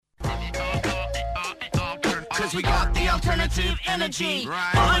'cause we got the alternative energy.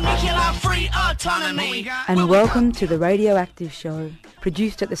 Molecular-free autonomy. And welcome to the Radioactive Show,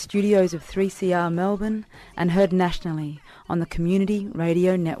 produced at the studios of 3CR Melbourne and heard nationally on the Community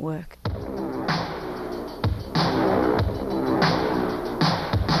Radio Network.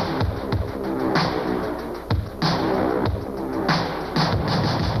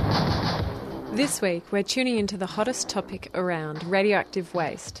 This week, we're tuning into the hottest topic around radioactive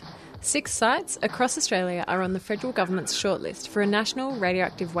waste. 6 sites across Australia are on the federal government's shortlist for a national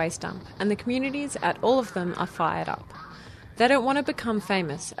radioactive waste dump, and the communities at all of them are fired up. They don't want to become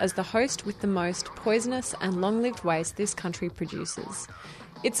famous as the host with the most poisonous and long-lived waste this country produces.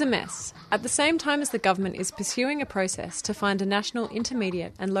 It's a mess. At the same time as the government is pursuing a process to find a national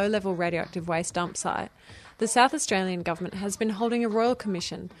intermediate and low-level radioactive waste dump site, the South Australian Government has been holding a royal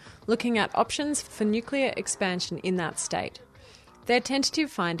commission looking at options for nuclear expansion in that state. Their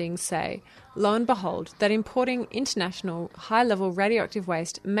tentative findings say, lo and behold, that importing international high-level radioactive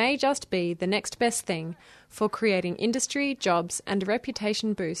waste may just be the next best thing for creating industry, jobs and a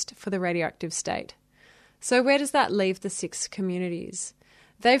reputation boost for the radioactive state. So where does that leave the 6 communities?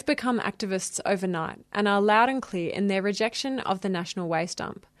 They've become activists overnight and are loud and clear in their rejection of the national waste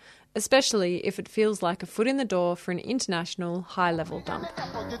dump, especially if it feels like a foot in the door for an international high-level dump.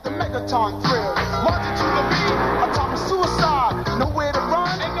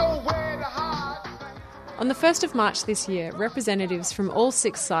 On the 1st of March this year, representatives from all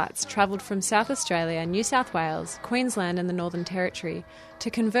 6 sites travelled from South Australia, New South Wales, Queensland and the Northern Territory to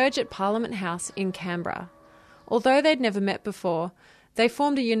converge at Parliament House in Canberra. Although they'd never met before, they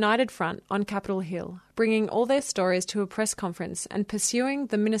formed a united front on Capitol Hill, bringing all their stories to a press conference and pursuing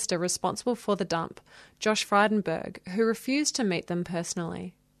the minister responsible for the dump, Josh Frydenberg, who refused to meet them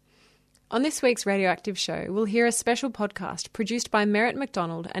personally. On this week's Radioactive Show, we'll hear a special podcast produced by Merritt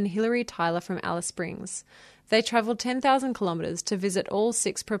McDonald and Hilary Tyler from Alice Springs. They travelled 10,000 kilometres to visit all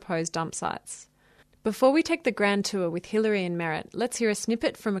 6 proposed dump sites. Before we take the grand tour with Hilary and Merritt, let's hear a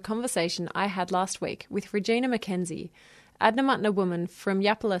snippet from a conversation I had last week with Regina McKenzie, Adnyamathanha woman from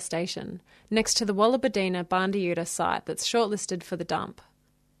Yapala Station, next to the Wollabedina Bandiuta site that's shortlisted for the dump.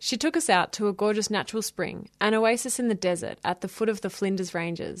 She took us out to a gorgeous natural spring, an oasis in the desert at the foot of the Flinders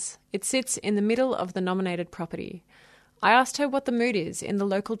Ranges. It sits in the middle of the nominated property. I asked her what the mood is in the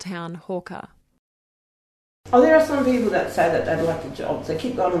local town, Hawker. Oh, there are some people that say that they like the jobs. They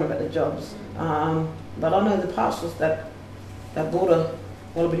keep going on about the jobs. But I know the pastors that border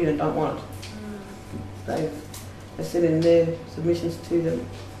Wollabedina don't want it. They said in their submissions to the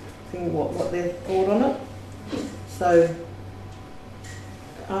thing what their thought on it. So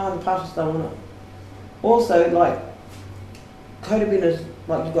the pastors don't want it. Also, like Codabina,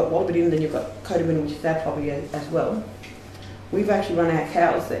 like you've got Wollabedina, then you've got Codabina, which is our property as well. We've actually run our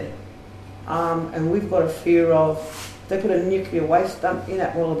cows there, and we've got a fear of if they put a nuclear waste dump in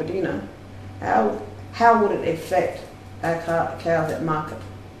at Wollabedina, how would it affect our cows at market?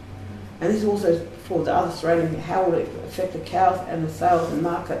 And this is also for the other Australian, how will it affect the cows and the sales and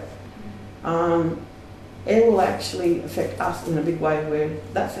market? It will actually affect us in a big way where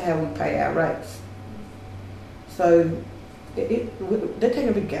that's how we pay our rates. So they're taking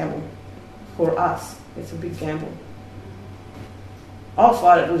a big gamble for us. It's a big gamble. I'll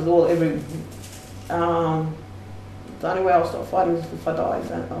fight it with the only way I'll stop fighting is if I die.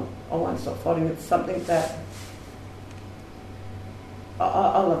 I won't stop fighting. It's something that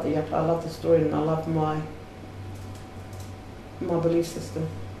I love I love the story, and I love my belief system,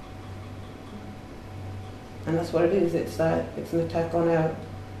 and that's what it is. It's an attack on our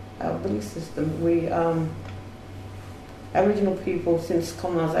belief system. We Aboriginal people, since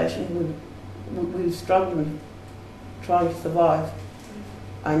colonisation, we've struggled in trying to survive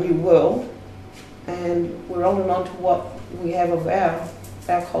a new world, and we're holding on to what we have of our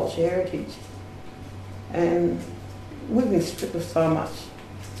culture heritage, and we've been stripped of so much.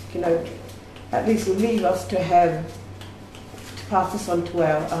 At least leave us to pass this on to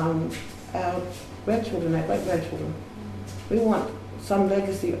our grandchildren, our great-grandchildren. We want some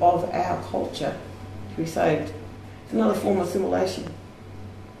legacy of our culture to be saved. It's another form of assimilation.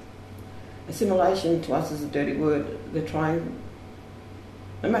 Assimilation to us is a dirty word. They're trying,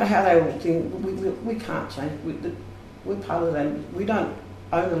 no matter how they all think, we can't change. We're part of the land. We don't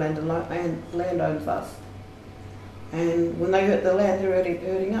own the land, the land owns us. And when they hurt the land, they're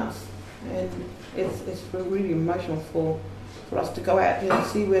hurting us. And it's really emotional for us to go out there and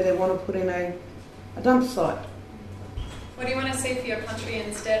see where they want to put in a dump site. What do you want to see for your country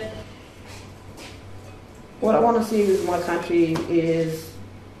instead? What I want to see with my country is,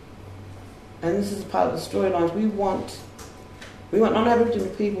 and this is part of the storylines, we want We want non-Aboriginal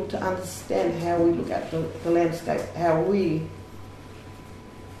people to understand how we look at the landscape, how we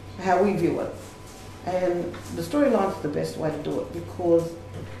view it. And the storyline is the best way to do it, because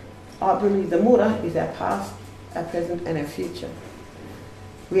I believe the Mura is our past, our present and our future.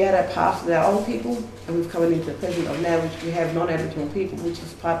 We had our past with our old people, and we've come into the present of now, which we have non-Aboriginal people, which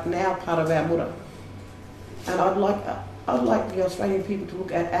is part of our Mura. And I'd like the Australian people to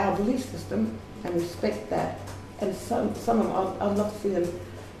look at our belief system and respect that. And some of them, I'd love to see them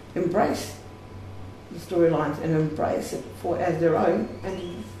embrace the storylines and embrace it as their own.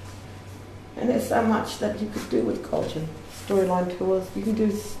 And there's so much that you could do with culture. Storyline tours, you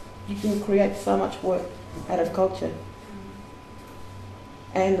can create so much work out of culture.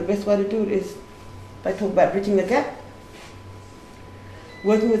 And the best way to do it is, they talk about bridging the gap.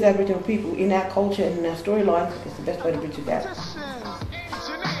 Working with Aboriginal people in our culture and in our storylines is the best way to bridge the gap.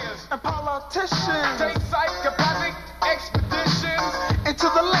 Engineers and politicians take psychopathic expeditions into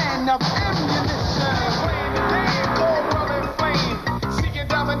the land of ammunition. Playing the game, cold rolling flame, seeking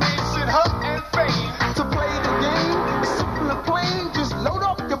domination, hurt and fame. To play the game, it's simple and plain. Just load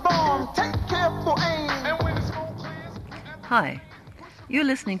up your bomb, take careful aim, and when the smoke clears. Hi, you're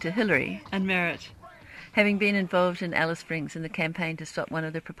listening to Hillary And Merit. Having been involved in Alice Springs in the campaign to stop one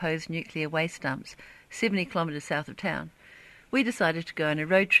of the proposed nuclear waste dumps 70 kilometres south of town, we decided to go on a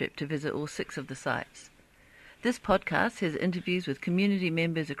road trip to visit all 6 of the sites. This podcast has interviews with community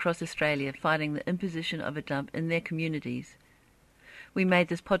members across Australia fighting the imposition of a dump in their communities. We made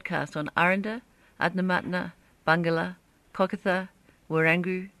this podcast on Aranda, Adnyamathanha, Bangala, Kokatha,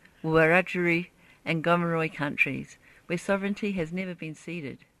 Wirangu, Wiradjuri and Gomeroi countries, where sovereignty has never been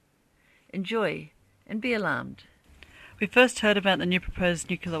ceded. Enjoy and be alarmed. We first heard about the new proposed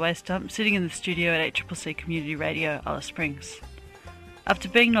nuclear waste dump sitting in the studio at ACCC Community Radio, Alice Springs. After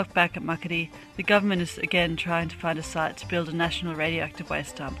being knocked back at Muckaty, the government is again trying to find a site to build a national radioactive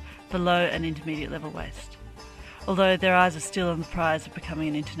waste dump for low and intermediate level waste, although their eyes are still on the prize of becoming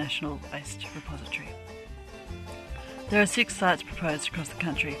an international waste repository. There are 6 sites proposed across the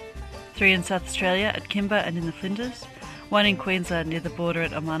country, 3 in South Australia at Kimba and in the Flinders, 1 in Queensland near the border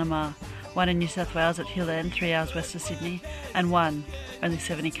at Omanamar, 1 in New South Wales at Hill End, 3 hours west of Sydney, and 1 only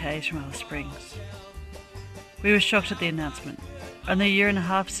 70 k's from Alice Springs. We were shocked at the announcement. Only a year and a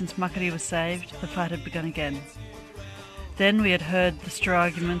half since Muckaty was saved, the fight had begun again. Then we had heard the straw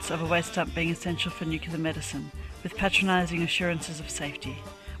arguments of a waste dump being essential for nuclear medicine, with patronising assurances of safety.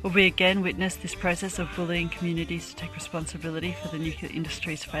 Will we again witness this process of bullying communities to take responsibility for the nuclear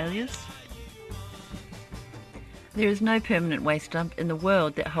industry's failures? There is no permanent waste dump in the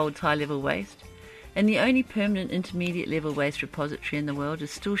world that holds high-level waste, and the only permanent intermediate-level waste repository in the world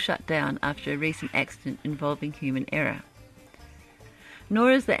is still shut down after a recent accident involving human error.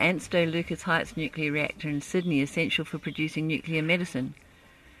 Nor is the Ansto Lucas Heights nuclear reactor in Sydney essential for producing nuclear medicine.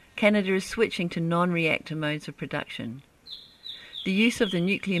 Canada is switching to non-reactor modes of production. The use of the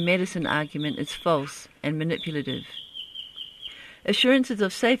nuclear medicine argument is false and manipulative. Assurances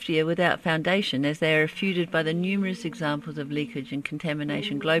of safety are without foundation, as they are refuted by the numerous examples of leakage and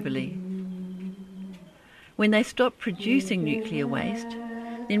contamination globally. When they stop producing nuclear waste,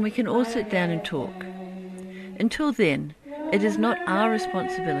 then we can all sit down and talk. Until then, it is not our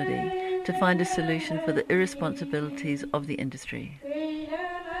responsibility to find a solution for the irresponsibilities of the industry.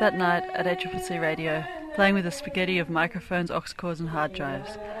 That night at ACCC Radio, playing with a spaghetti of microphones, aux cords and hard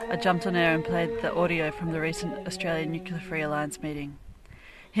drives, I jumped on air and played the audio from the recent Australian Nuclear Free Alliance meeting.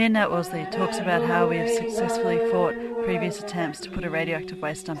 Here Nat Worsley talks about how we have successfully fought previous attempts to put a radioactive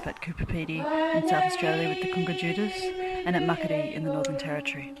waste dump at Cooper Pedy in South Australia with the Koonga and at Muckaty in the Northern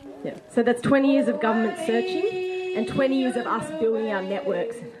Territory. Yeah. So that's 20 years of government searching and 20 years of us building our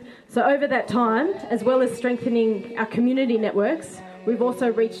networks. So over that time, as well as strengthening our community networks, we've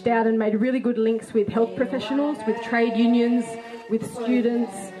also reached out and made really good links with health professionals, with trade unions, with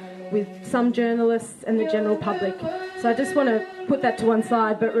students, with some journalists and the general public. So I just want to put that to one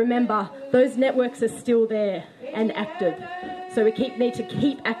side, but remember, those networks are still there and active. So we need to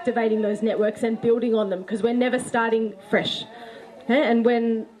keep activating those networks and building on them, because we're never starting fresh. Okay? And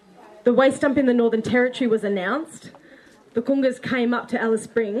when the waste dump in the Northern Territory was announced, the Koongas came up to Alice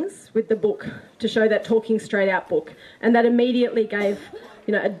Springs with the book to show that Talking Straight Out book, and that immediately gave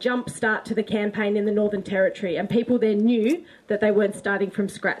a jump start to the campaign in the Northern Territory, and people there knew that they weren't starting from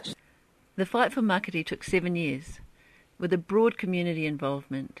scratch. The fight for Muckaty took 7 years, with a broad community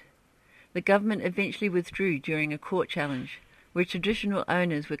involvement. The government eventually withdrew during a court challenge, where traditional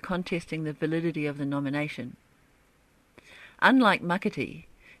owners were contesting the validity of the nomination. Unlike Muckaty,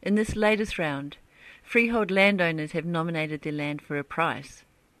 in this latest round, freehold landowners have nominated their land for a price.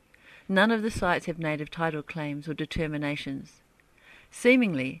 None of the sites have native title claims or determinations.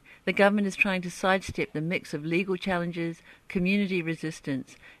 Seemingly, the government is trying to sidestep the mix of legal challenges, community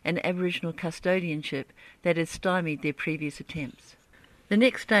resistance, and Aboriginal custodianship that has stymied their previous attempts. The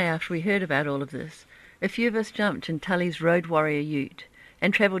next day after we heard about all of this, a few of us jumped in Tully's Road Warrior ute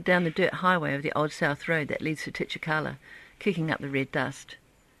and travelled down the dirt highway of the Old South Road that leads to Titchakala, kicking up the red dust.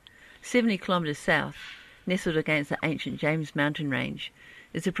 70 kilometres south, nestled against the ancient James Mountain Range,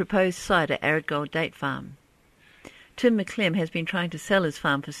 is the proposed site at Arid Gold Date Farm. Tim McClem has been trying to sell his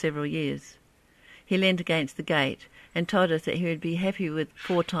farm for several years. He leaned against the gate and told us that he would be happy with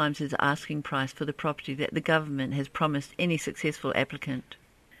 4 times his asking price for the property that the government has promised any successful applicant.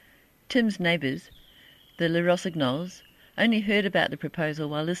 Tim's neighbours, the Le Rossignols, only heard about the proposal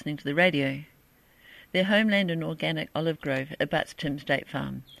while listening to the radio. Their homeland and organic olive grove abuts Tim's date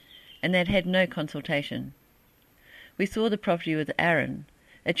farm, and they'd had no consultation. We saw the property with Aaron,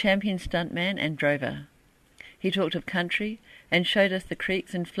 a champion stuntman and drover. He talked of country and showed us the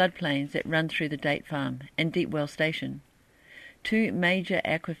creeks and floodplains that run through the date farm and Deepwell Station. 2 major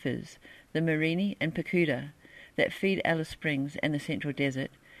aquifers, the Mereenie and Pakuda, that feed Alice Springs and the Central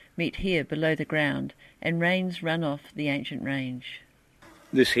Desert, meet here below the ground, and rains run off the ancient range.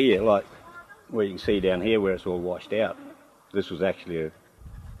 This here, like where you can see down here where it's all washed out, this was actually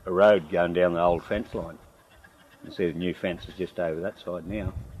a road going down the old fence line. You see the new fence is just over that side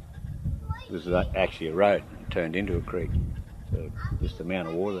now. This is actually a road turned into a creek. So just the amount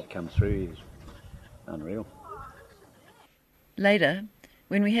of water that comes through is unreal. Later,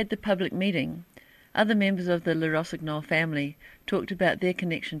 when we had the public meeting, other members of the Le Rossignol family talked about their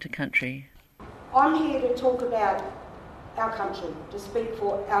connection to country. I'm here to talk about our country, to speak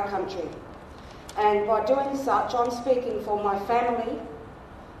for our country. And by doing such, I'm speaking for my family,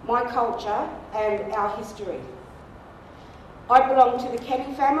 my culture, and our history. I belong to the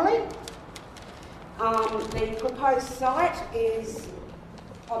Kenny family. The proposed site is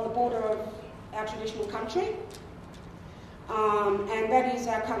on the border of our traditional country, and that is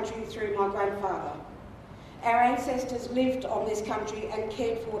our country through my grandfather. Our ancestors lived on this country and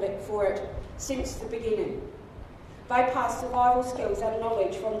cared for it since the beginning. They passed survival skills and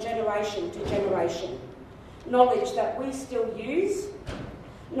knowledge from generation to generation. Knowledge that we still use,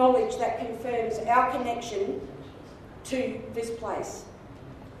 knowledge that confirms our connection to this place.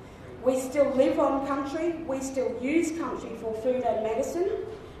 We still live on country, we still use country for food and medicine,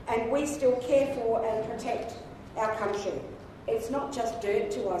 and we still care for and protect our country. It's not just dirt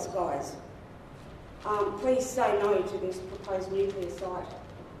to us, guys. Please say no to this proposed nuclear site.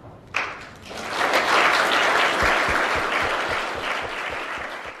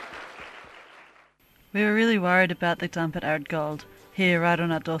 We were really worried about the dump at Arid Gold, here right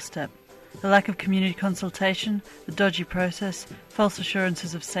on our doorstep. The lack of community consultation, the dodgy process, false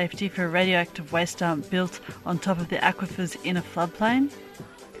assurances of safety for a radioactive waste dump built on top of the aquifers in a floodplain.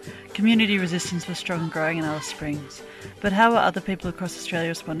 Community resistance was strong and growing in Alice Springs, but how were other people across Australia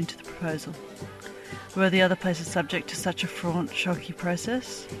responding to the proposal? Were the other places subject to such a fraught, shocky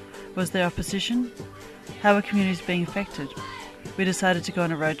process? Was there opposition? How were communities being affected? We decided to go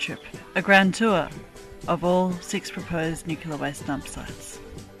on a road trip, a grand tour of all 6 proposed nuclear waste dump sites.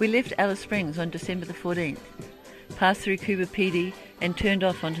 We left Alice Springs on December the 14th, passed through Coober Pedy and turned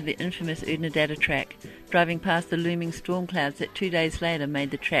off onto the infamous Udnadatta track, driving past the looming storm clouds that 2 days later made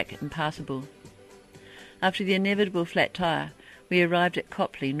the track impassable. After the inevitable flat tyre, we arrived at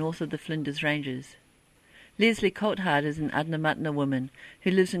Copley, north of the Flinders Ranges. Leslie Colthart is an Adnyamathanha woman who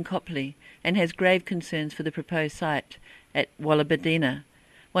lives in Copley and has grave concerns for the proposed site at Wollabedina,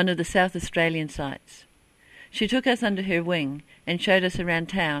 one of the South Australian sites. She took us under her wing and showed us around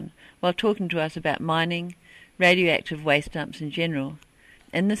town while talking to us about mining, radioactive waste dumps in general,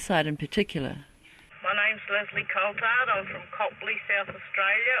 and this site in particular. My name's Leslie Colthart. I'm from Copley, South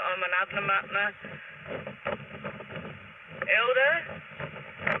Australia. I'm an Adnyamathanha elder,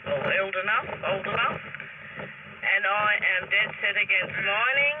 or old enough, and I am dead set against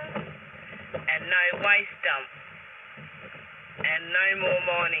mining and no waste dump and no more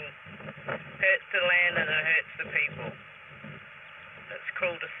mining. Hurts the land and it hurts the people. It's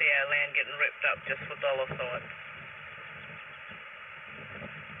cruel to see our land getting ripped up just for dollar signs.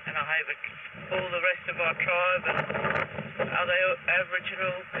 And I hope all the rest of our tribe and other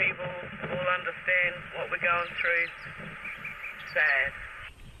Aboriginal people will understand what we're going through. Sad.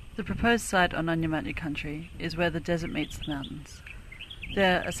 The proposed site on Adnyamathanha country is where the desert meets the mountains.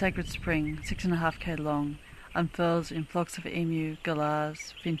 There, a sacred spring, 6.5 k long, unfurls in flocks of emu,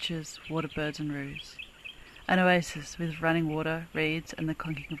 galahs, finches, waterbirds and roos. An oasis with running water, reeds and the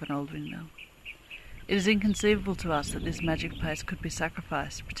clonking of an old windmill. It is inconceivable to us that this magic place could be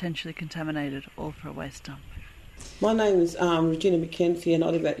sacrificed, potentially contaminated, all for a waste dump. My name is Regina McKenzie, and I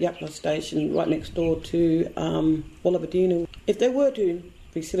live at Yapla Station, right next door to Wollabedina. If they were to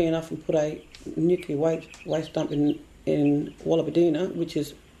be silly enough and put a nuclear waste dump in Wollabedina, which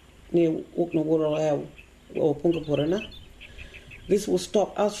is near Wuknawarralao or Pungaporana, this will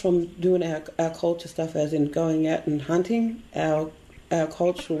stop us from doing our culture stuff, as in going out and hunting, our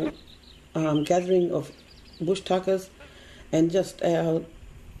cultural gathering of bush tuckers, and just our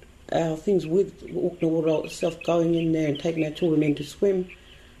things with Wuknawarralao itself, going in there and taking our children in to swim.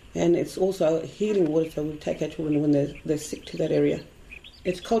 And it's also healing water, so we take our children when they're sick to that area.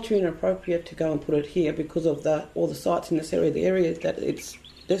 It's culturally inappropriate to go and put it here because of all the sites in this area. The area that it's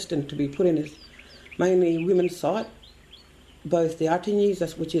destined to be put in is mainly women's site, both the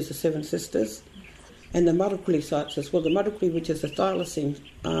Artinyis, which is the Seven Sisters, and the Marukuli sites as well. The Marukuli, which is the Thylacine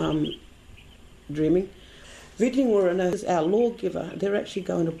dreaming. Vidjingwarrana is our lawgiver. They're actually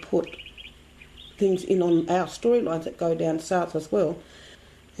going to put things in on our storylines that go down south as well.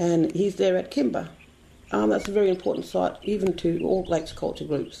 And he's there at Kimba. That's a very important site, even to all Lakes culture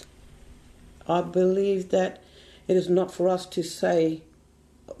groups. I believe that it is not for us to say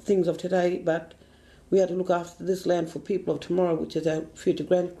things of today, but we have to look after this land for people of tomorrow, which is our future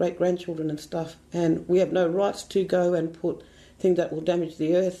great-grandchildren and stuff. And we have no rights to go and put things that will damage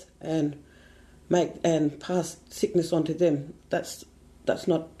the earth and pass sickness on to them. That's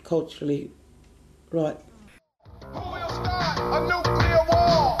not culturally right. Who will start a nuclear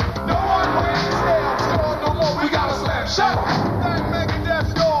war? No one wins hell, score no more. We gotta slam shut that mega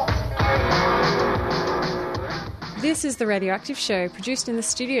death door. This is the Radioactive Show, produced in the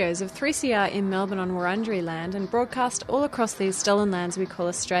studios of 3CR in Melbourne on Wurundjeri land and broadcast all across these stolen lands we call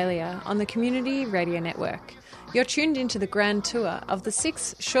Australia on the Community Radio Network. You're tuned into the grand tour of the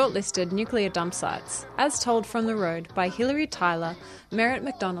 6 shortlisted nuclear dump sites, as told from the road by Hilary Tyler, Merritt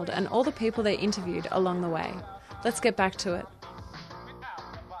MacDonald and all the people they interviewed along the way. Let's get back to it.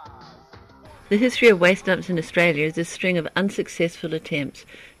 The history of waste dumps in Australia is a string of unsuccessful attempts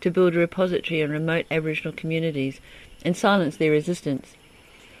to build a repository in remote Aboriginal communities and silence their resistance.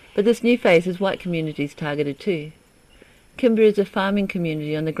 But this new phase has white communities targeted too. Kimba is a farming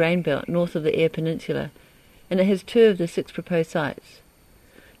community on the grain belt north of the Eyre Peninsula, and it has 2 of the 6 proposed sites.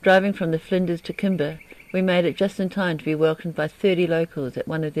 Driving from the Flinders to Kimba, we made it just in time to be welcomed by 30 locals at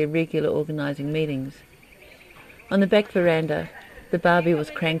one of their regular organising meetings. On the back veranda, the barbie was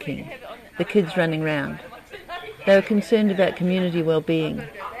cranking, the kids running round. They were concerned about community well-being,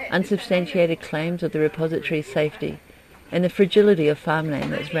 unsubstantiated claims of the repository's safety, and the fragility of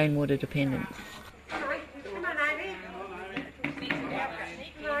farmland that is rainwater dependent.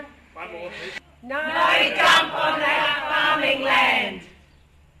 No dump on that farming land!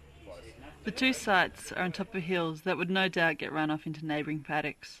 The 2 sites are on top of hills that would no doubt get run off into neighbouring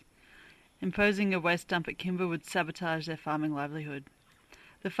paddocks. Imposing a waste dump at Kimba would sabotage their farming livelihood.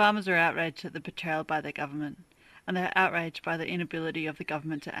 The farmers are outraged at the betrayal by their government, and they are outraged by the inability of the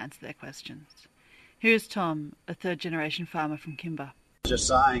government to answer their questions. Here is Tom, a 3rd-generation farmer from Kimba. Just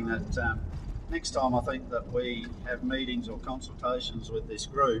saying that next time I think that we have meetings or consultations with this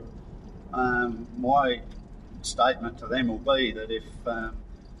group, my statement to them will be that if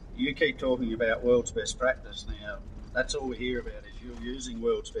you keep talking about world's best practice now, that's all we hear about is you're using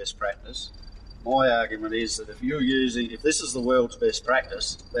world's best practice. My argument is that if this is the world's best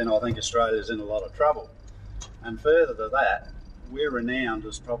practice, then I think Australia's in a lot of trouble. And further to that, we're renowned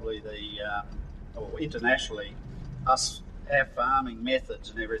as probably or internationally, our farming methods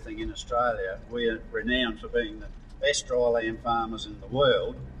and everything in Australia, we're renowned for being the best dryland farmers in the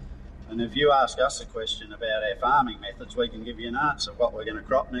world. And if you ask us a question about our farming methods, we can give you an answer, what we're going to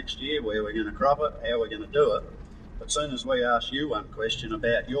crop next year, where we're going to crop it, how we're going to do it. But as soon as we ask you one question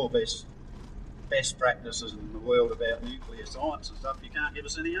about your best practices in the world about nuclear science and stuff, you can't give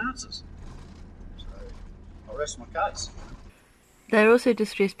us any answers. So I'll rest my case. They are also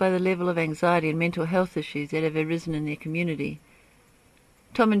distressed by the level of anxiety and mental health issues that have arisen in their community.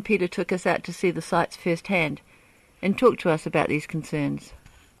 Tom and Peter took us out to see the sites firsthand and talked to us about these concerns.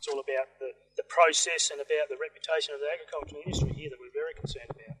 It's all about the process and about the reputation of the agricultural industry here that we're very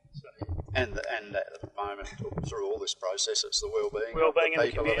concerned about. So. And at the moment, through all this process, it's the well-being of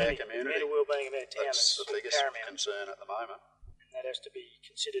the people of our community. The well-being of our town. That's the biggest concern at the moment. And that has to be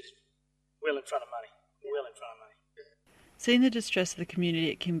considered well in front of money. Well in front of money. Seeing the distress of the community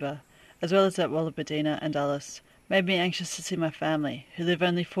at Kimba, as well as at Wollabedina and Alice, made me anxious to see my family, who live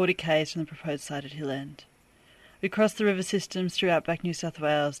only 40 k's from the proposed site at Hill End. We crossed the river systems through outback New South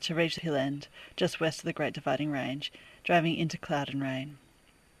Wales to reach Hill End, just west of the Great Dividing Range, driving into cloud and rain.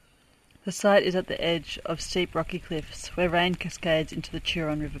 The site is at the edge of steep rocky cliffs where rain cascades into the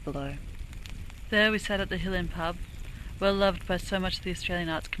Turon River below. There we sat at the Hill End pub, well loved by so much of the Australian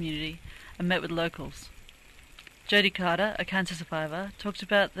arts community, and met with locals. Jodie Carter, a cancer survivor, talked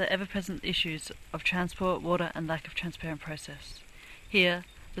about the ever-present issues of transport, water and lack of transparent process. Here,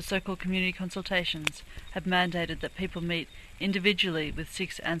 the so-called community consultations have mandated that people meet individually with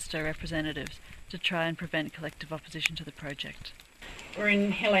 6 ANSTO representatives to try and prevent collective opposition to the project. We're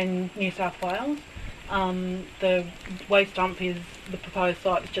in Hill End, New South Wales. The waste dump is the proposed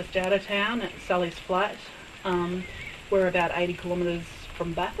site is just out of town at Sally's Flat. We're about 80 kilometres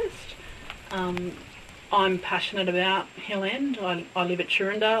from Bathurst. I'm passionate about Hill End. I live at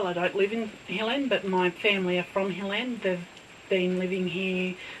Shurindale. I don't live in Hill End, but my family are from Hill End. They've been living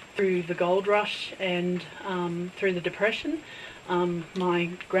here through the gold rush and through the Depression.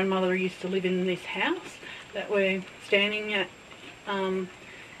 My grandmother used to live in this house that we're standing at,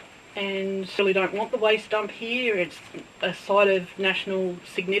 and really don't want the waste dump here. It's a site of national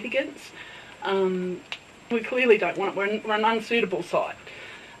significance. We clearly don't want it. We're an unsuitable site.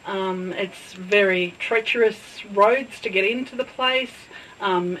 It's very treacherous roads to get into the place.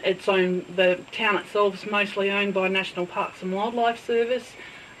 The town itself is mostly owned by National Parks and Wildlife Service,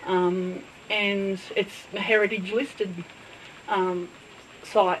 and it's a heritage listed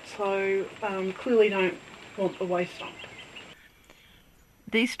site, so clearly don't want the waste dump.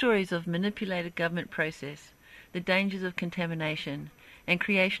 These stories of manipulated government process, the dangers of contamination and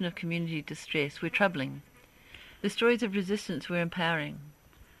creation of community distress were troubling. The stories of resistance were empowering.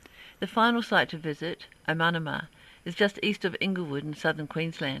 The final site to visit, Omanama, is just east of Inglewood in southern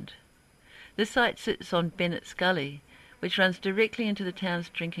Queensland. This site sits on Bennett's Gully, which runs directly into the town's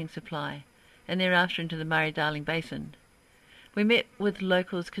drinking supply, and thereafter into the Murray-Darling Basin. We met with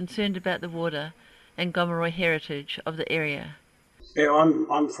locals concerned about the water and Gomeroi heritage of the area. Yeah,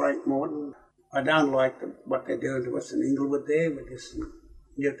 I'm Frank Morton. I don't like what they're doing to us in Inglewood there with this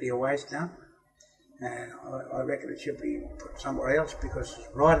nuclear waste dump. I reckon it should be put somewhere else because it's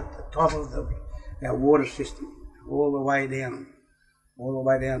right at the top of our water system, all the way down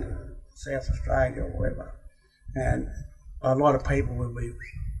to South Australia or wherever. And a lot of people will be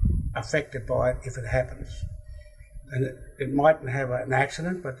affected by it if it happens. And it mightn't have an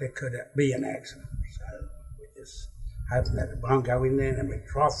accident, but there could be an accident. So we're just hoping that it won't go in there, and we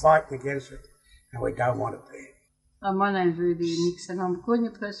try fighting against it, and we don't want it there. My name's Ruby Nixon. I'm a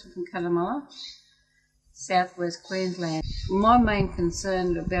Gurnya person from Cunnamulla, southwest Queensland. My main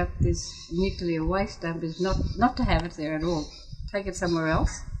concern about this nuclear waste dump is not to have it there at all. Take it somewhere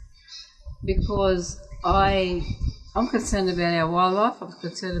else, because I'm concerned about our wildlife. I'm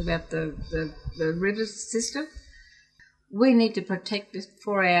concerned about the river system. We need to protect this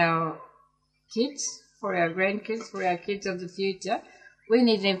for our kids, for our grandkids, for our kids of the future. We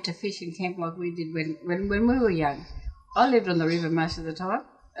need them to fish and camp like we did when we were young. I lived on the river most of the time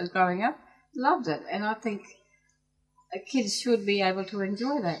as growing up. Loved it, and I think kids should be able to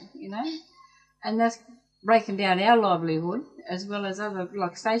enjoy that, and that's breaking down our livelihood as well as other,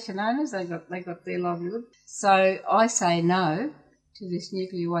 like station owners. They got their livelihood. So I say no to this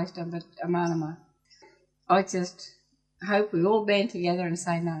nuclear waste dump at Omanama. I just hope we all band together and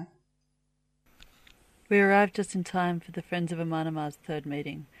say no. We arrived just in time for the Friends of Omanama's third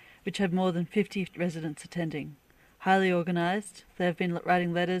meeting, which had more than 50 residents attending. Highly organised, they have been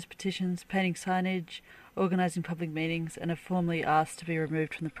writing letters, petitions, painting signage, organising public meetings, and have formally asked to be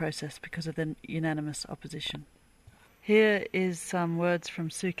removed from the process because of the unanimous opposition. Here is some words from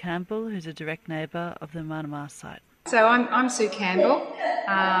Sue Campbell, who's a direct neighbour of the Omanama site. So I'm Sue Campbell.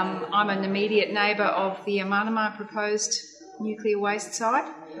 I'm an immediate neighbour of the Omanama proposed nuclear waste site.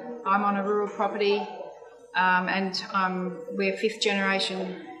 I'm on a rural property, and we're fifth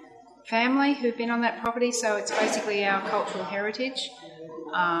generation family who've been on that property, so it's basically our cultural heritage.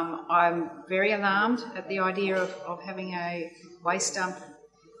 I'm very alarmed at the idea of having a waste dump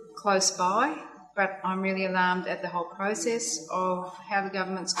close by, but I'm really alarmed at the whole process of how the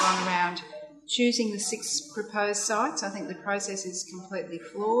government's gone around choosing the 6 proposed sites. I think the process is completely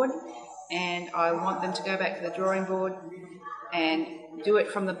flawed, and I want them to go back to the drawing board and do it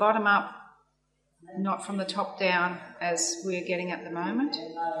from the bottom up, not from the top down as we're getting at the moment.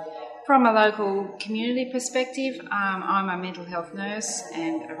 From a local community perspective, I'm a mental health nurse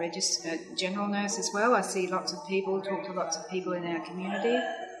and a registered general nurse as well. I see lots of people, talk to lots of people in our community.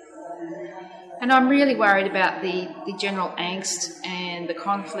 And I'm really worried about the general angst and the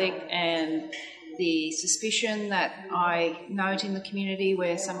conflict and the suspicion that I note in the community,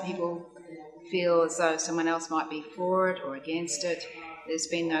 where some people feel as though someone else might be for it or against it. There's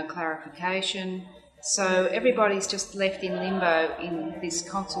been no clarification. So everybody's just left in limbo in this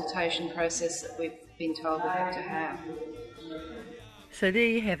consultation process that we've been told we have to have. So there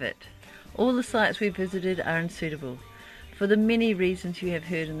you have it. All the sites we visited are unsuitable for the many reasons you have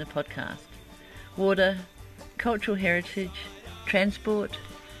heard in the podcast: water, cultural heritage, transport,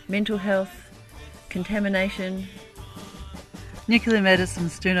 mental health, contamination. Nuclear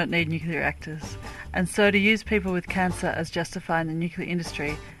medicines do not need nuclear reactors, and so to use people with cancer as justifying the nuclear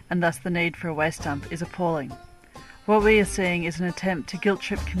industry and thus the need for a waste dump is appalling. What we are seeing is an attempt to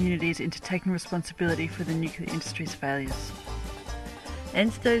guilt-trip communities into taking responsibility for the nuclear industry's failures.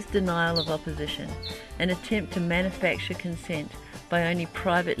 ANSTO's denial of opposition, an attempt to manufacture consent by only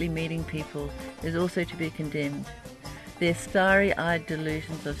privately meeting people, is also to be condemned. Their starry-eyed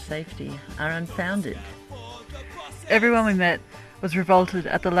delusions of safety are unfounded. Everyone we met was revolted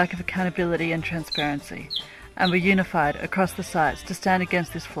at the lack of accountability and transparency, and were unified across the sites to stand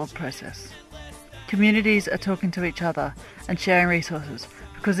against this flawed process. Communities are talking to each other and sharing resources,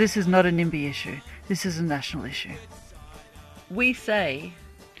 because this is not a NIMBY issue, this is a national issue. We say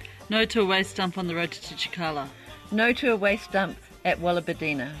no to a waste dump on the road to Titchikala. No to a waste dump at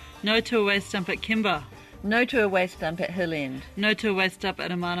Wallabadina. No to a waste dump at Kimba. No to a waste dump at Hill End. No to a waste dump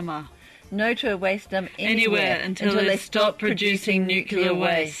at Amanama. No to a waste dump anywhere until they stop producing nuclear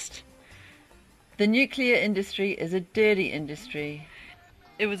waste. The nuclear industry is a dirty industry.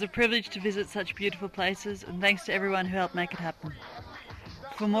 It was a privilege to visit such beautiful places, and thanks to everyone who helped make it happen.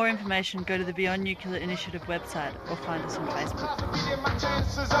 For more information, go to the Beyond Nuclear Initiative website or find us on Facebook.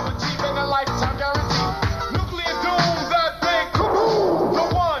 Nuclear doom's that big kaboom. The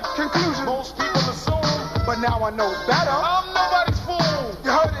one conclusion most people assume, but now I know better. I'm nobody's fool.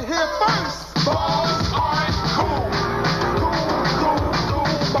 You heard it here first. Bombs aren't cool. Cool.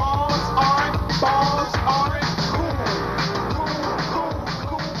 Bombs aren't cool.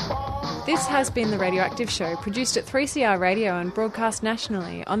 This has been The Radioactive Show, produced at 3CR Radio and broadcast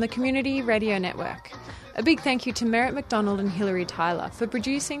nationally on the Community Radio Network. A big thank you to Merritt McDonald and Hilary Tyler for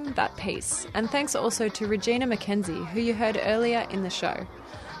producing that piece, and thanks also to Regina McKenzie, who you heard earlier in the show.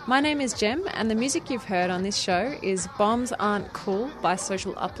 My name is Jem, and the music you've heard on this show is Bombs Aren't Cool by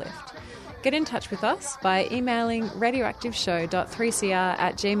Social Uplift. Get in touch with us by emailing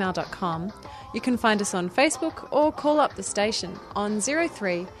radioactiveshow.3cr@gmail.com. You can find us on Facebook or call up the station on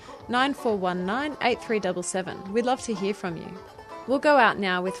 03 9419 8377. We'd love to hear from you. We'll go out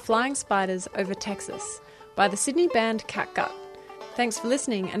now with Flying Spiders Over Texas by the Sydney band Catgut. Thanks for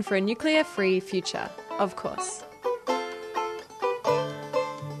listening, and for a nuclear-free future, of course.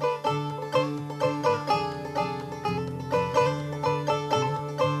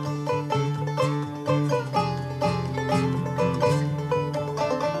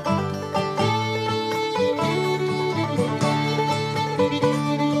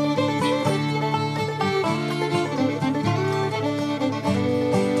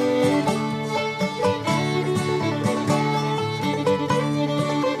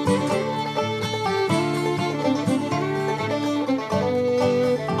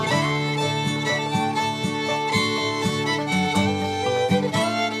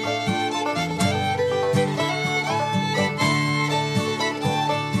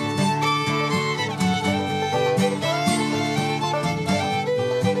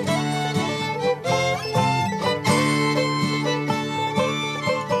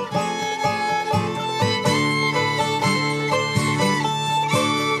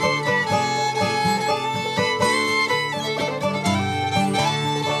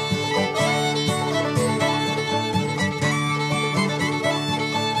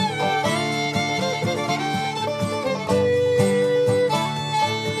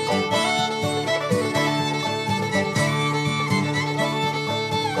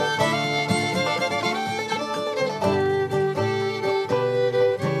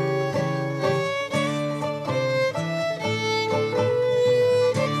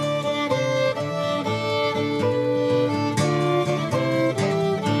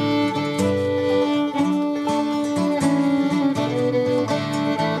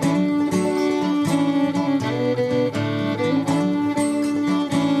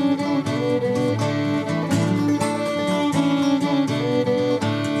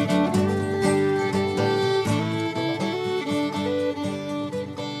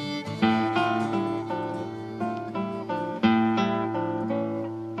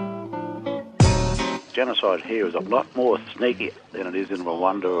 Genocide here is a lot more sneaky than it is in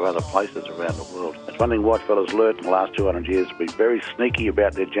Rwanda or other places around the world. It's one thing white fellas learned in the last 200 years, to be very sneaky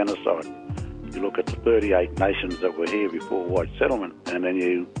about their genocide. You look at the 38 nations that were here before white settlement, and then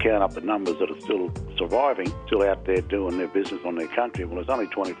you count up the numbers that are still surviving, still out there doing their business on their country. Well, there's only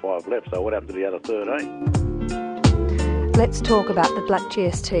 25 left, so what happened to the other 13? Let's talk about the Black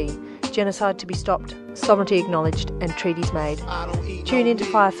GST. genocide to be stopped, sovereignty acknowledged and treaties made. Tune in to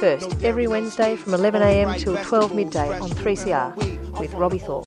Fire First every Wednesday from 11am till 12 midday on 3CR with Robbie Thorpe.